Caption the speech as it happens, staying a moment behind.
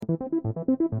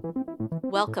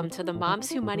Welcome to the Moms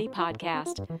Who Money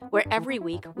podcast, where every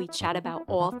week we chat about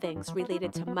all things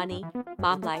related to money,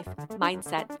 mom life,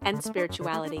 mindset, and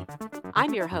spirituality.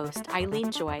 I'm your host,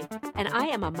 Eileen Joy, and I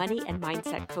am a money and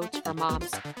mindset coach for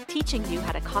moms, teaching you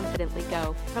how to confidently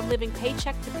go from living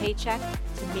paycheck to paycheck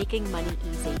to making money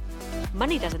easy.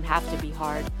 Money doesn't have to be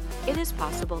hard. It is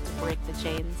possible to break the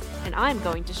chains, and I'm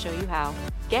going to show you how.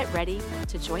 Get ready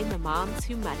to join the Moms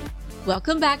Who Money.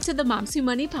 Welcome back to the Moms Who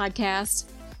Money podcast.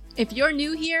 If you're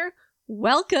new here,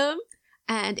 welcome.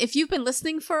 And if you've been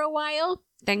listening for a while,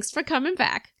 thanks for coming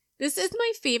back. This is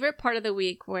my favorite part of the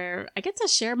week where I get to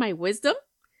share my wisdom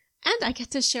and I get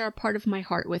to share a part of my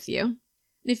heart with you.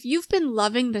 If you've been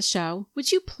loving the show,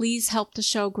 would you please help the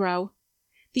show grow?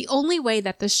 The only way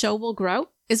that the show will grow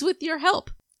is with your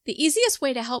help. The easiest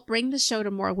way to help bring the show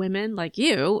to more women like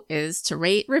you is to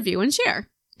rate, review, and share.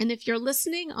 And if you're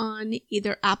listening on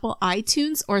either Apple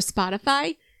iTunes or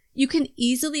Spotify, you can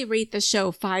easily rate the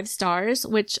show 5 stars,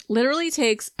 which literally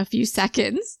takes a few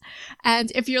seconds.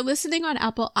 And if you're listening on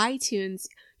Apple iTunes,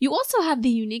 you also have the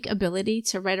unique ability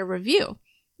to write a review,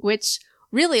 which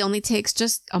really only takes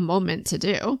just a moment to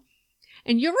do.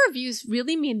 And your reviews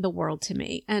really mean the world to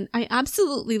me, and I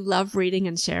absolutely love reading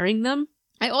and sharing them.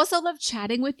 I also love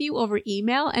chatting with you over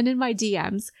email and in my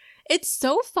DMs. It's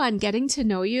so fun getting to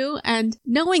know you and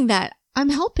knowing that I'm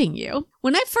helping you.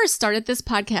 When I first started this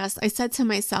podcast, I said to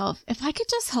myself, if I could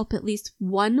just help at least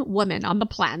one woman on the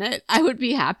planet, I would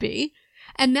be happy.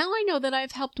 And now I know that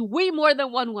I've helped way more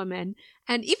than one woman,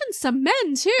 and even some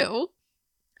men too.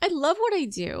 I love what I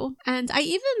do, and I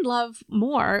even love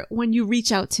more when you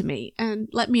reach out to me and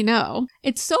let me know.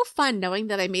 It's so fun knowing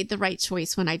that I made the right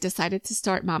choice when I decided to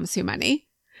start Moms Who Money.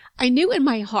 I knew in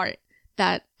my heart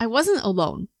that I wasn't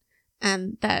alone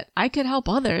and that I could help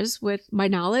others with my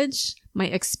knowledge, my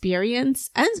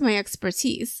experience, and my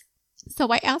expertise.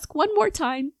 So I ask one more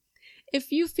time,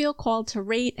 if you feel called to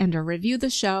rate and or review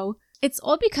the show, it's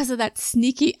all because of that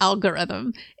sneaky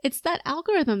algorithm. It's that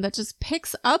algorithm that just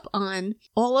picks up on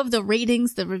all of the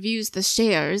ratings, the reviews, the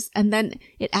shares, and then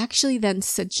it actually then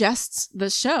suggests the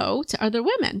show to other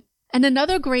women. And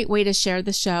another great way to share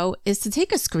the show is to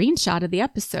take a screenshot of the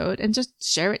episode and just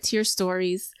share it to your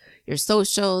stories, your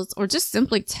socials, or just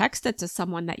simply text it to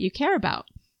someone that you care about.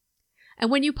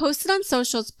 And when you post it on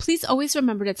socials, please always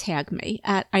remember to tag me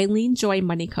at Eileen Joy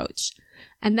Money Coach.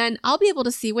 And then I'll be able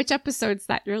to see which episodes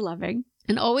that you're loving.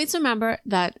 And always remember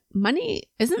that money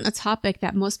isn't a topic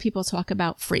that most people talk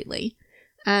about freely.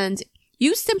 And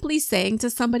you simply saying to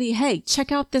somebody, hey,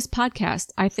 check out this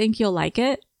podcast. I think you'll like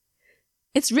it.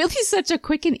 It's really such a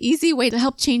quick and easy way to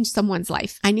help change someone's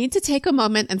life. I need to take a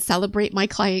moment and celebrate my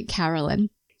client, Carolyn.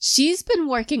 She's been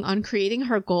working on creating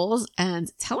her goals and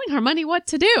telling her money what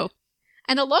to do.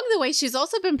 And along the way, she's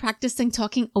also been practicing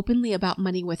talking openly about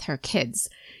money with her kids.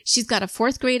 She's got a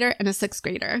 4th grader and a 6th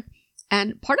grader.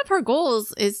 And part of her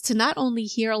goals is to not only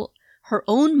heal her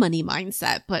own money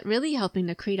mindset, but really helping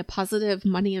to create a positive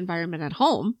money environment at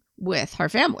home with her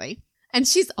family. And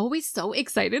she's always so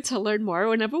excited to learn more.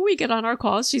 Whenever we get on our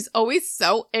calls, she's always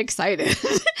so excited.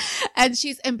 And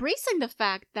she's embracing the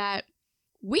fact that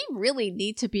we really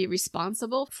need to be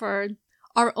responsible for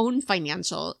our own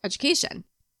financial education.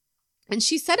 And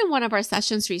she said in one of our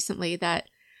sessions recently that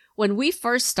when we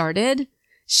first started,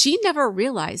 she never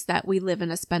realized that we live in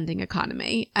a spending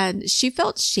economy, and she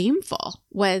felt shameful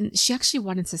when she actually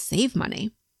wanted to save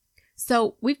money.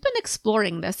 So we've been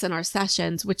exploring this in our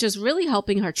sessions, which is really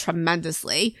helping her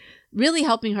tremendously, really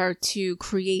helping her to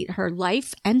create her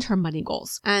life and her money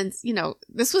goals. And,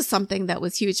 this was something that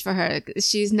was huge for her.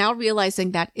 She's now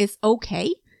realizing that it's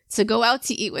okay to go out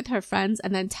to eat with her friends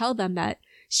and then tell them that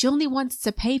she only wants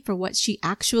to pay for what she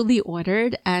actually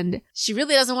ordered, and she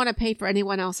really doesn't want to pay for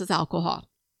anyone else's alcohol.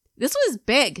 This was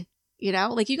big, you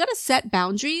got to set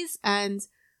boundaries and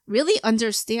really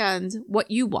understand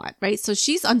what you want, right? So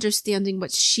she's understanding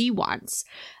what she wants,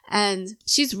 and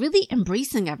she's really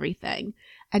embracing everything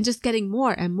and just getting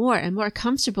more and more and more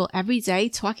comfortable every day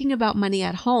talking about money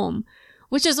at home,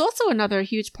 which is also another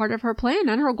huge part of her plan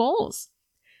and her goals.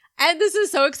 And this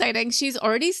is so exciting. She's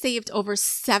already saved over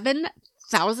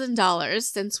 $7,000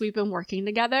 since we've been working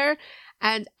together.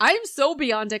 And I'm so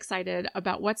beyond excited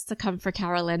about what's to come for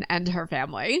Carolyn and her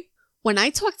family. When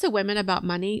I talk to women about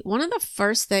money, one of the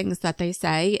first things that they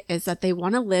say is that they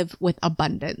want to live with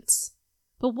abundance.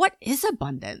 But what is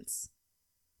abundance?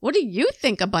 What do you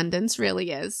think abundance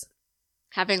really is?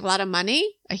 Having a lot of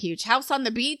money, a huge house on the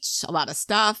beach, a lot of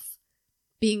stuff,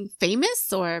 being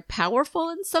famous or powerful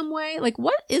in some way? Like,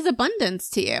 what is abundance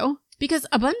to you? Because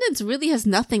abundance really has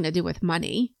nothing to do with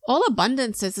money. All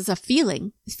abundance is a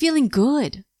feeling. It's feeling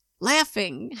good,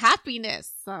 laughing,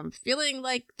 happiness, feeling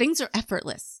like things are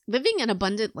effortless. Living an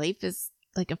abundant life is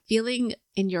like a feeling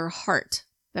in your heart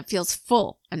that feels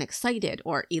full and excited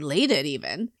or elated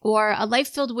even, or a life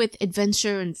filled with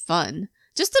adventure and fun.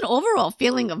 Just an overall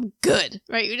feeling of good,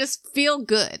 right? You just feel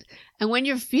good. And when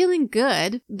you're feeling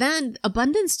good, then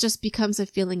abundance just becomes a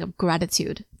feeling of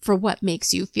gratitude for what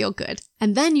makes you feel good.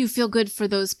 And then you feel good for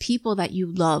those people that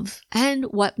you love and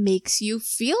what makes you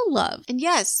feel loved. And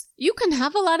yes, you can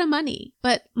have a lot of money,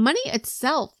 but money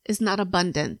itself is not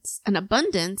abundance. And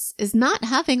abundance is not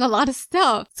having a lot of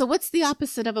stuff. So what's the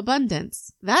opposite of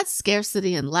abundance? That's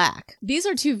scarcity and lack. These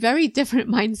are two very different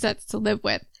mindsets to live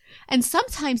with. And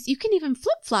sometimes you can even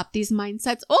flip-flop these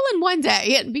mindsets all in one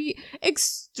day and be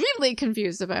extremely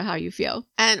confused about how you feel.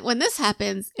 And when this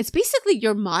happens, it's basically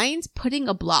your mind putting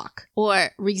a block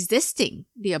or resisting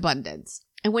the abundance.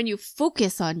 And when you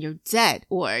focus on your debt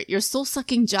or your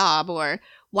soul-sucking job or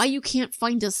why you can't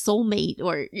find a soulmate,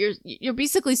 or you're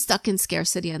basically stuck in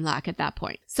scarcity and lack at that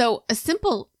point. So a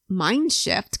simple mind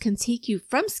shift can take you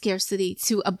from scarcity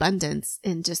to abundance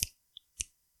in just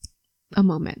a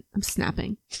moment. I'm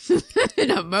snapping.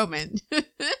 In a moment.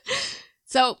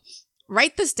 So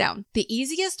write this down. The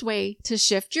easiest way to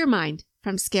shift your mind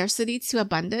from scarcity to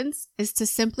abundance is to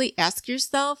simply ask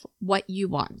yourself what you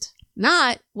want,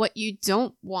 not what you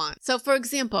don't want. So for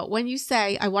example, when you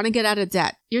say, I want to get out of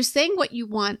debt, you're saying what you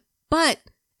want, but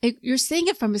you're saying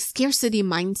it from a scarcity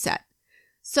mindset.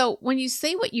 So when you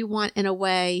say what you want in a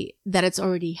way that it's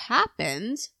already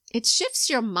happened, it shifts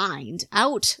your mind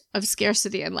out of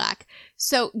scarcity and lack.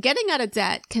 So getting out of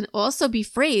debt can also be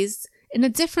phrased in a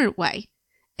different way,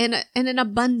 in an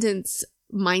abundance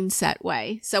mindset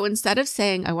way. So instead of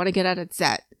saying, I want to get out of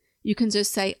debt, you can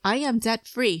just say, I am debt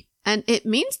free. And it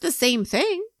means the same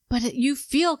thing, but you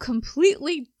feel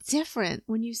completely different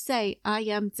when you say, I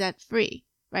am debt free,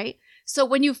 right? So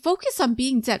when you focus on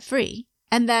being debt free,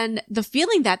 and then the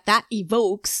feeling that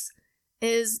evokes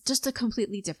is just a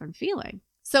completely different feeling.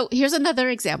 So here's another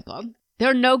example. There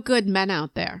are no good men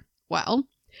out there. Well,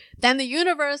 then the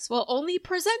universe will only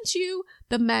present you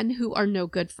the men who are no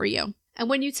good for you. And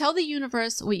when you tell the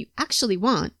universe what you actually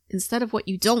want instead of what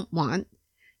you don't want,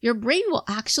 your brain will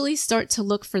actually start to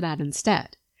look for that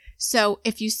instead. So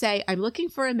if you say, I'm looking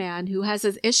for a man who has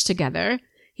his ish together,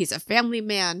 he's a family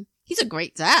man, he's a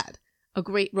great dad, a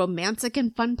great romantic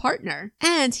and fun partner,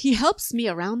 and he helps me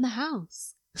around the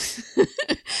house.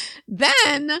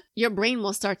 Then your brain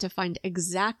will start to find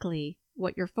exactly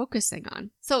what you're focusing on.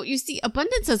 So you see,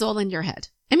 abundance is all in your head.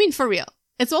 I mean, for real,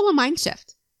 it's all a mind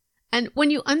shift. And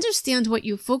when you understand what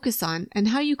you focus on and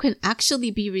how you can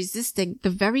actually be resisting the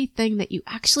very thing that you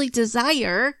actually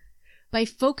desire by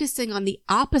focusing on the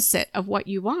opposite of what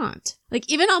you want. Like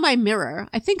even on my mirror,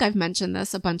 I think I've mentioned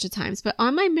this a bunch of times, but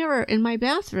on my mirror in my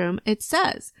bathroom, it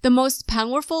says, the most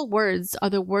powerful words are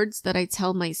the words that I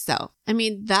tell myself. I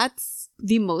mean, that's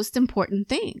the most important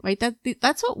thing, right?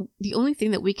 That's what the only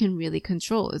thing that we can really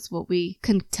control is what we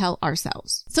can tell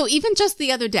ourselves. So even just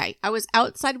the other day, I was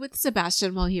outside with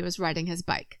Sebastian while he was riding his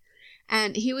bike.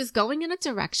 And he was going in a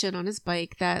direction on his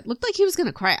bike that looked like he was going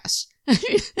to crash.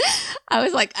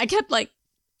 I kept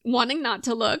wanting not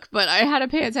to look, but I had to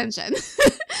pay attention.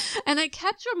 And I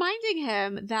kept reminding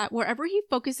him that wherever he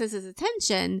focuses his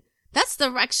attention, that's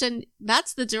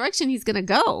the direction he's going to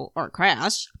go or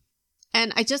crash.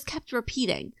 And I just kept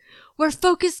repeating, where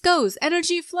focus goes,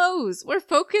 energy flows. Where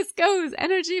focus goes,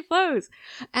 energy flows.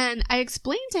 And I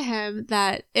explained to him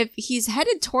that if he's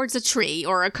headed towards a tree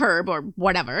or a curb or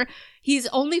whatever, he's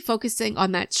only focusing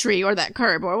on that tree or that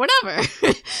curb or whatever.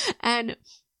 And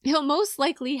he'll most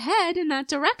likely head in that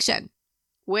direction,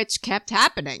 which kept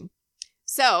happening.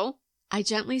 So I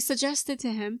gently suggested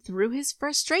to him through his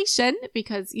frustration,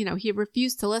 because, he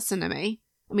refused to listen to me.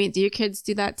 I mean, do your kids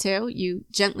do that too? You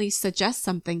gently suggest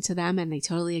something to them and they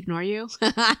totally ignore you?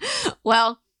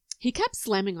 Well, he kept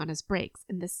slamming on his brakes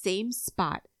in the same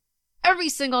spot every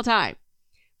single time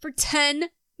for 10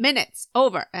 minutes,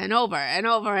 over and over and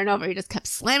over and over. He just kept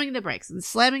slamming the brakes and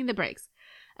slamming the brakes.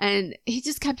 And he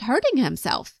just kept hurting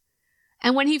himself.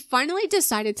 And when he finally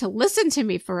decided to listen to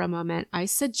me for a moment, I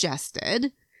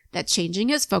suggested that changing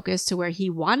his focus to where he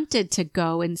wanted to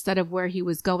go instead of where he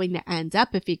was going to end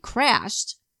up if he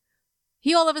crashed,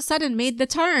 he all of a sudden made the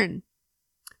turn.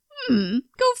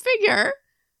 Go figure.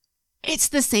 It's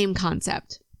the same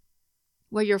concept.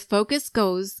 Where your focus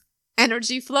goes,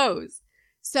 energy flows.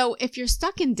 So if you're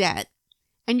stuck in debt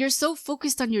and you're so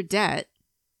focused on your debt,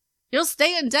 you'll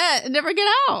stay in debt and never get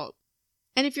out.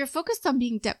 And if you're focused on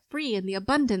being debt-free and the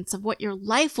abundance of what your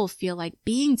life will feel like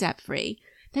being debt-free,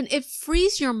 then it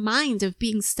frees your mind of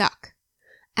being stuck.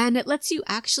 And it lets you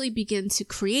actually begin to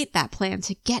create that plan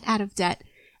to get out of debt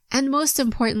and most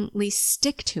importantly,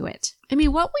 stick to it. I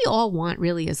mean, what we all want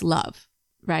really is love,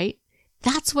 right?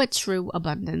 That's what true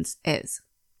abundance is.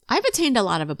 I've attained a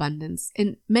lot of abundance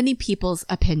in many people's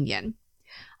opinion.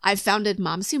 I've founded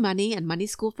Moms Who Money and Money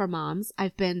School for Moms.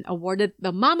 I've been awarded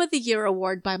the Mom of the Year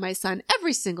award by my son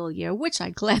every single year, which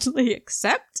I gladly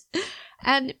accept.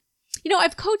 And,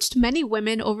 I've coached many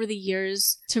women over the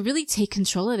years to really take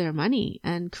control of their money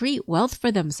and create wealth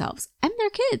for themselves and their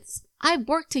kids. I've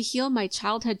worked to heal my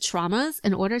childhood traumas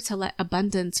in order to let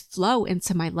abundance flow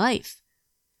into my life.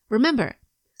 Remember,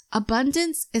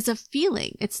 abundance is a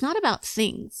feeling. It's not about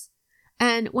things.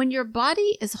 And when your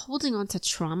body is holding on to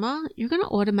trauma, you're going to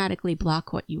automatically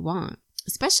block what you want,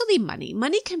 especially money.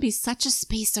 Money can be such a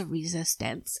space of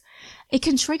resistance. It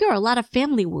can trigger a lot of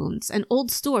family wounds and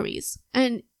old stories.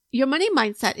 And your money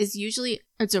mindset is usually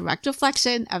a direct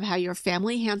reflection of how your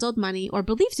family handled money or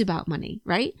believed about money,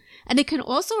 right? And it can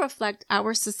also reflect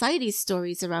our society's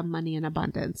stories around money and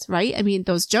abundance, right? I mean,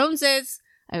 those Joneses,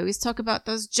 I always talk about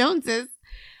those Joneses.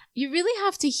 You really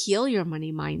have to heal your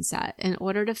money mindset in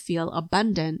order to feel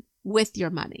abundant with your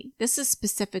money. This is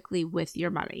specifically with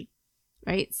your money,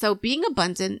 right? So being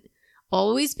abundant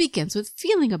always begins with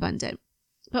feeling abundant.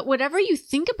 But whatever you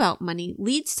think about money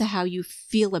leads to how you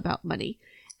feel about money.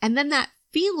 And then that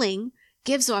feeling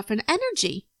gives off an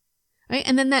energy, right?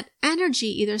 And then that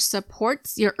energy either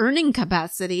supports your earning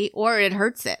capacity or it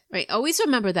hurts it, right? Always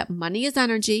remember that money is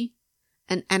energy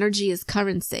and energy is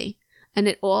currency. And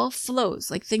it all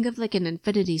flows. Like think of like an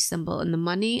infinity symbol, and the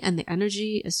money and the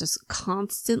energy is just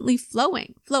constantly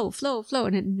flowing. Flow, flow, flow,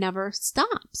 and it never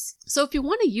stops. So if you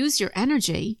want to use your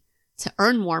energy to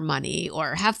earn more money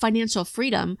or have financial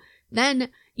freedom, then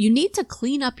you need to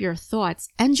clean up your thoughts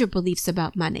and your beliefs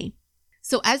about money.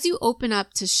 So as you open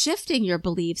up to shifting your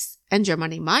beliefs and your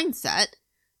money mindset,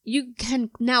 you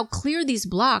can now clear these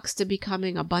blocks to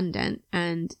becoming abundant,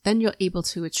 and then you're able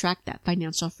to attract that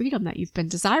financial freedom that you've been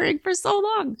desiring for so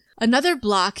long. Another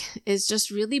block is just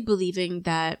really believing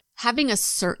that having a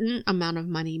certain amount of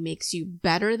money makes you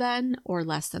better than or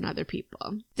less than other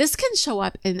people. This can show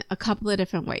up in a couple of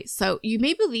different ways. So you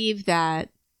may believe that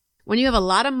when you have a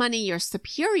lot of money, you're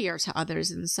superior to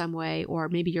others in some way, or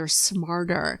maybe you're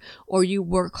smarter, or you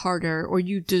work harder, or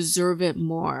you deserve it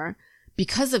more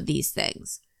because of these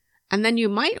things. And then you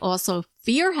might also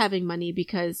fear having money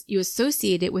because you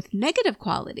associate it with negative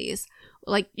qualities.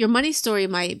 Like your money story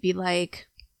might be like,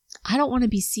 I don't want to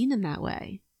be seen in that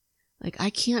way. Like I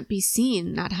can't be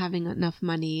seen not having enough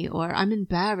money, or I'm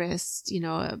embarrassed,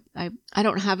 I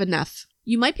don't have enough.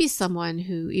 You might be someone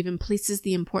who even places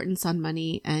the importance on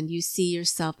money and you see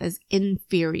yourself as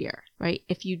inferior, right?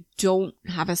 If you don't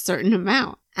have a certain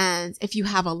amount. And if you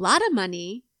have a lot of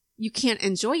money, you can't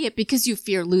enjoy it because you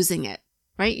fear losing it.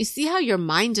 Right? You see how your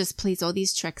mind just plays all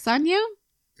these tricks on you?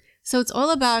 So it's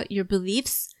all about your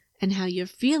beliefs and how you're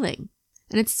feeling.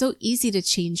 And it's so easy to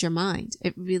change your mind.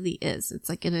 It really is. It's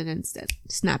like in an instant.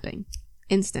 Snapping.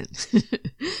 Instant.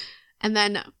 And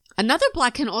then another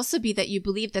block can also be that you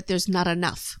believe that there's not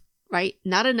enough, right?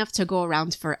 Not enough to go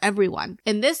around for everyone.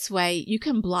 In this way, you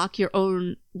can block your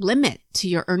own limit to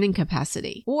your earning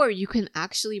capacity, or you can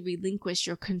actually relinquish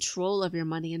your control of your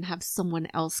money and have someone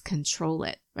else control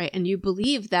it, right? And you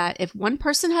believe that if one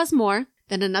person has more,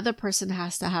 then another person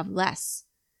has to have less.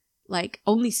 Like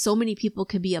only so many people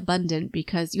can be abundant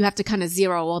because you have to kind of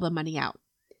zero all the money out.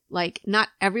 Like not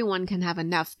everyone can have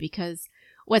enough because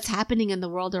what's happening in the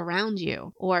world around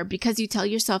you, or because you tell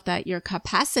yourself that your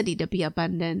capacity to be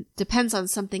abundant depends on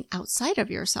something outside of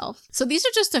yourself. So these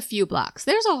are just a few blocks.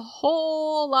 There's a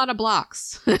whole lot of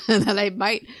blocks that I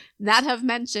might not have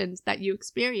mentioned that you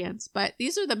experience, but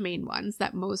these are the main ones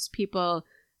that most people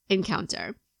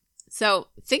encounter. So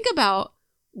think about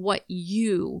what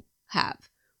you have,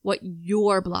 what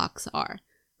your blocks are.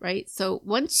 Right? So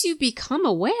once you become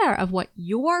aware of what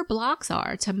your blocks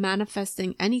are to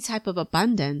manifesting any type of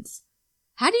abundance,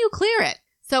 how do you clear it?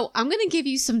 So I'm going to give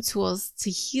you some tools to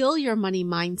heal your money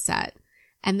mindset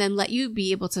and then let you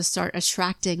be able to start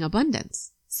attracting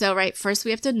abundance. So, right, first we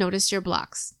have to notice your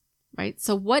blocks, right?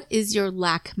 So what is your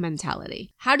lack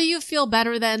mentality? How do you feel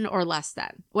better than or less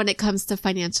than when it comes to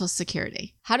financial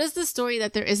security? How does the story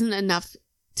that there isn't enough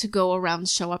to go around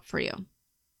show up for you?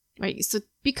 Right? So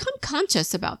become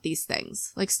conscious about these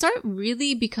things. Like start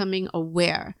really becoming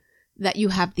aware that you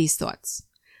have these thoughts.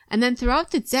 And then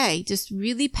throughout the day, just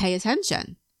really pay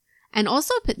attention. And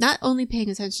also not only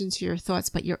paying attention to your thoughts,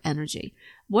 but your energy.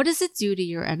 What does it do to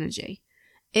your energy?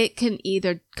 It can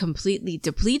either completely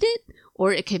deplete it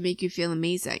or it can make you feel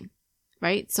amazing.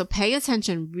 right? So pay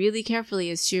attention really carefully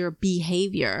as to your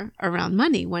behavior around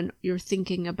money when you're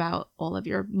thinking about all of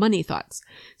your money thoughts.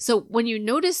 So when you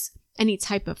notice any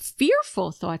type of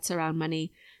fearful thoughts around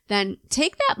money, then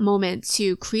take that moment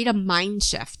to create a mind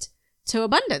shift to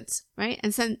abundance, right?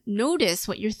 And then notice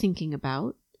what you're thinking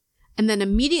about, and then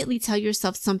immediately tell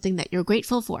yourself something that you're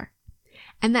grateful for.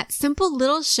 And that simple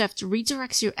little shift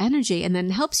redirects your energy and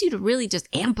then helps you to really just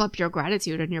amp up your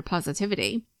gratitude and your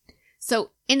positivity.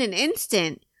 So in an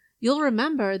instant, you'll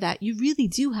remember that you really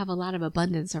do have a lot of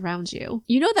abundance around you.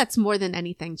 You know that's more than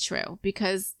anything true,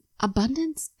 because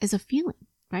abundance is a feeling,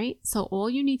 right? So all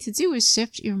you need to do is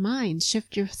shift your mind,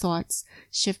 shift your thoughts,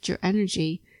 shift your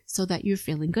energy so that you're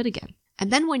feeling good again.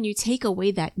 And then when you take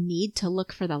away that need to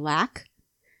look for the lack,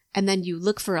 and then you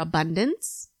look for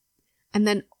abundance, and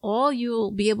then all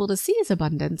you'll be able to see is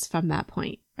abundance from that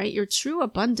point, right? Your true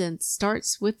abundance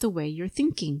starts with the way you're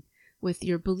thinking, with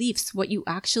your beliefs, what you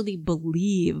actually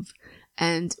believe,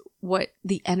 and what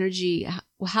the energy,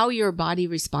 how your body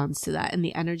responds to that and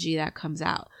the energy that comes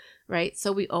out, right?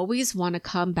 So we always want to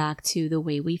come back to the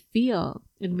way we feel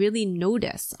and really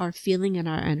notice our feeling and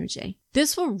our energy.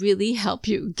 This will really help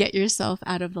you get yourself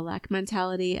out of the lack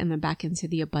mentality and then back into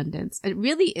the abundance.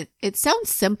 It sounds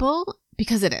simple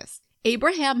because it is.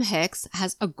 Abraham Hicks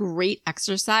has a great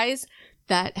exercise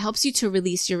that helps you to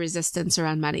release your resistance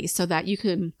around money so that you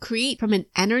can create from an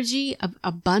energy of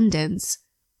abundance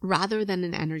rather than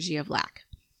an energy of lack.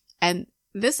 And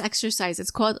this exercise is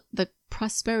called the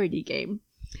prosperity game.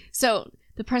 So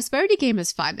the prosperity game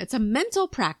is fun. It's a mental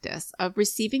practice of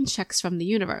receiving checks from the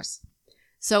universe.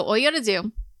 So all you got to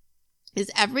do is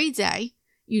every day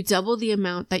you double the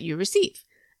amount that you receive.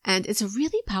 And it's a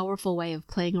really powerful way of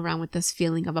playing around with this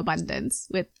feeling of abundance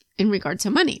in regard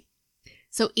to money.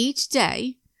 So each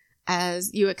day,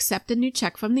 as you accept a new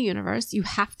check from the universe, you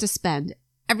have to spend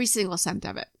every single cent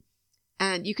of it.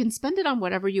 And you can spend it on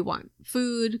whatever you want.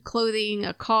 Food, clothing,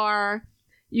 a car.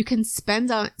 You can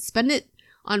spend it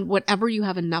on whatever you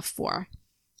have enough for.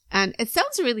 And it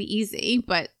sounds really easy,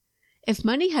 but if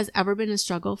money has ever been a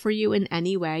struggle for you in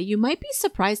any way, you might be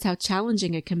surprised how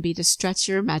challenging it can be to stretch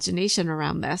your imagination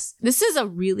around this. This is a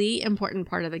really important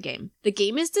part of the game. The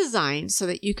game is designed so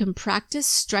that you can practice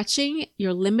stretching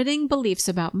your limiting beliefs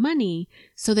about money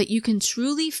so that you can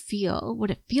truly feel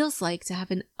what it feels like to have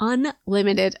an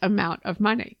unlimited amount of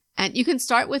money. And you can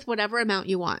start with whatever amount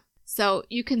you want. So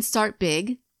you can start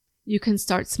big, you can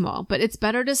start small, but it's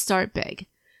better to start big.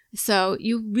 So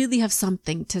you really have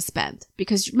something to spend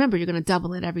because remember, you're going to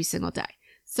double it every single day.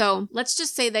 So let's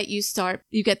just say that you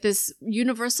get this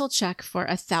universal check for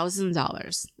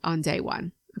 $1,000 on day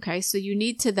one. Okay. So you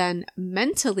need to then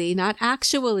mentally,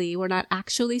 we're not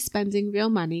actually spending real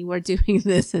money. We're doing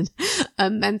this in a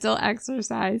mental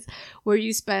exercise where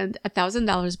you spend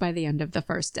 $1,000 by the end of the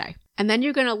first day. And then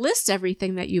you're going to list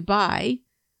everything that you buy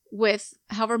with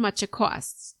however much it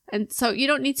costs. And so you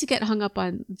don't need to get hung up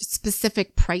on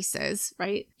specific prices,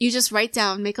 right? You just write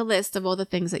down, make a list of all the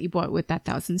things that you bought with that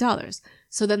 $1,000.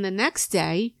 So then the next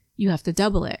day you have to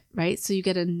double it, right? So you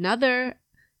get another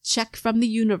check from the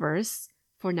universe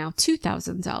for now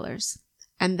 $2,000.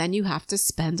 And then you have to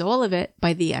spend all of it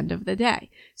by the end of the day.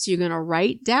 So you're going to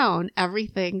write down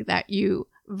everything that you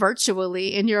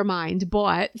virtually in your mind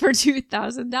bought for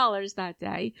 $2,000 that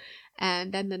day.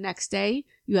 And then the next day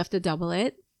you have to double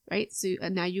it, right? So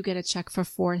now you get a check for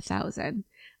 $4,000,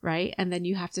 right? And then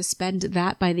you have to spend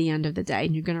that by the end of the day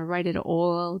and you're going to write it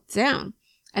all down.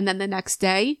 And then the next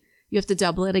day you have to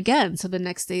double it again. So the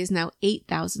next day is now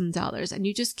 $8,000 and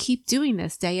you just keep doing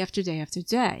this day after day after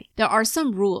day. There are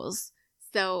some rules.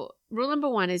 So rule number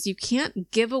one is you can't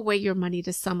give away your money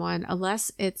to someone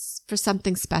unless it's for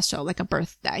something special, like a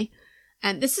birthday.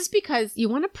 And this is because you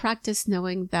want to practice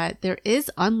knowing that there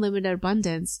is unlimited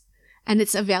abundance and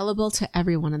it's available to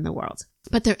everyone in the world.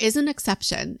 But there is an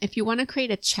exception. If you want to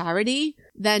create a charity,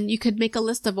 then you could make a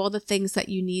list of all the things that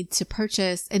you need to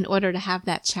purchase in order to have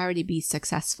that charity be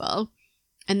successful.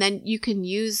 And then you can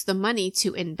use the money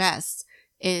to invest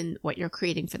in what you're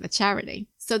creating for the charity.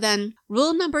 So then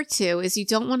rule number 2 is you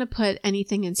don't want to put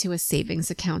anything into a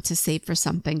savings account to save for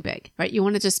something big, right? You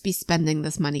want to just be spending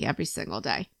this money every single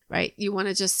day, right? You want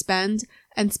to just spend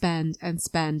and spend and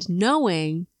spend,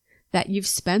 knowing that you've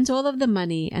spent all of the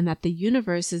money and that the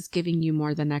universe is giving you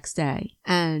more the next day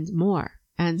and more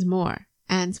and more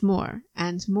and more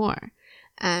and more.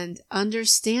 And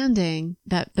understanding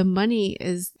that the money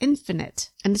is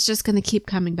infinite and it's just going to keep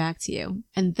coming back to you.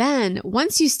 And then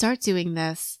once you start doing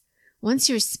this, once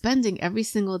you're spending every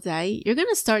single day, you're going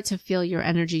to start to feel your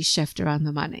energy shift around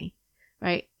the money,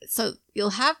 right? So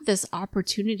you'll have this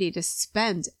opportunity to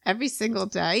spend every single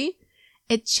day.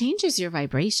 It changes your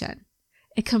vibration.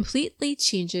 It completely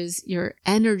changes your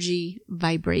energy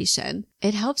vibration.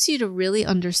 It helps you to really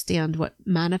understand what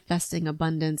manifesting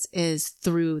abundance is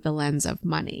through the lens of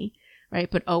money,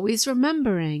 right? But always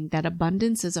remembering that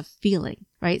abundance is a feeling,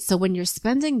 right? So when you're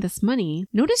spending this money,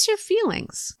 notice your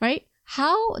feelings, right?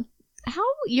 How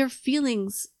your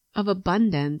feelings of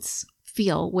abundance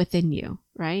feel within you,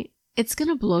 right? It's going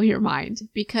to blow your mind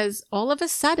because all of a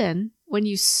sudden, when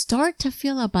you start to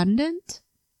feel abundant,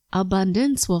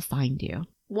 abundance will find you.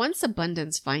 Once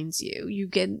abundance finds you, you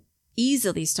can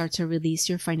easily start to release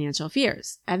your financial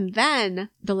fears and then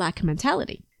the lack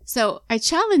mentality. So I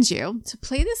challenge you to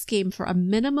play this game for a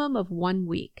minimum of 1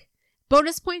 week.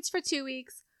 Bonus points for 2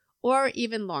 weeks or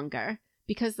even longer,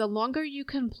 because the longer you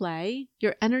can play,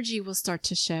 your energy will start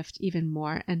to shift even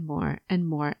more and more and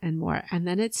more and more. And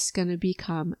then it's going to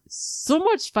become so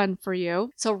much fun for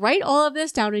you. So write all of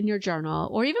this down in your journal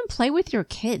or even play with your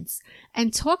kids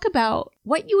and talk about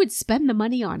what you would spend the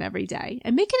money on every day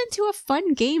and make it into a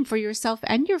fun game for yourself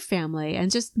and your family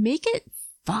and just make it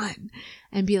fun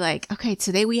and be like, okay,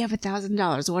 today we have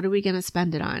 $1,000. What are we going to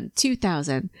spend it on?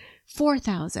 $2,000,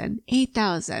 $4,000,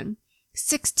 $8,000.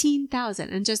 16,000,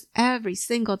 and just every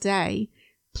single day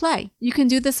play. You can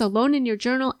do this alone in your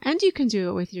journal and you can do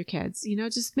it with your kids.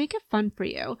 Just make it fun for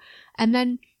you. And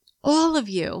then all of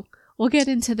you will get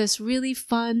into this really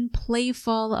fun,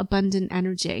 playful, abundant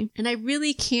energy. And I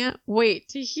really can't wait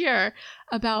to hear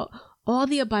about all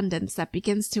the abundance that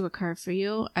begins to occur for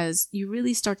you as you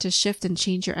really start to shift and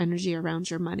change your energy around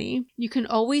your money. You can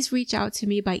always reach out to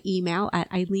me by email at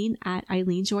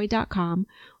Eileen@eileenjoy.com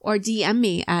or DM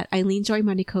me at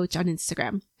EileenJoyMoneyCoach on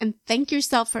Instagram. And thank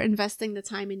yourself for investing the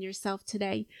time in yourself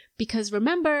today, because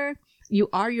remember, you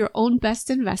are your own best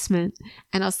investment.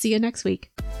 And I'll see you next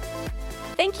week.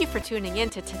 Thank you for tuning in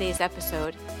to today's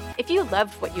episode. If you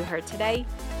loved what you heard today,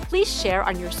 please share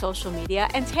on your social media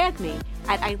and tag me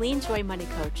at Eileen Joy Money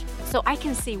Coach so I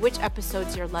can see which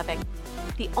episodes you're loving.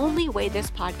 The only way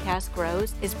this podcast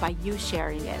grows is by you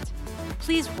sharing it.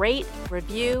 Please rate,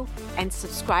 review, and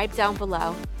subscribe down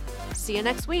below. See you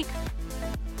next week.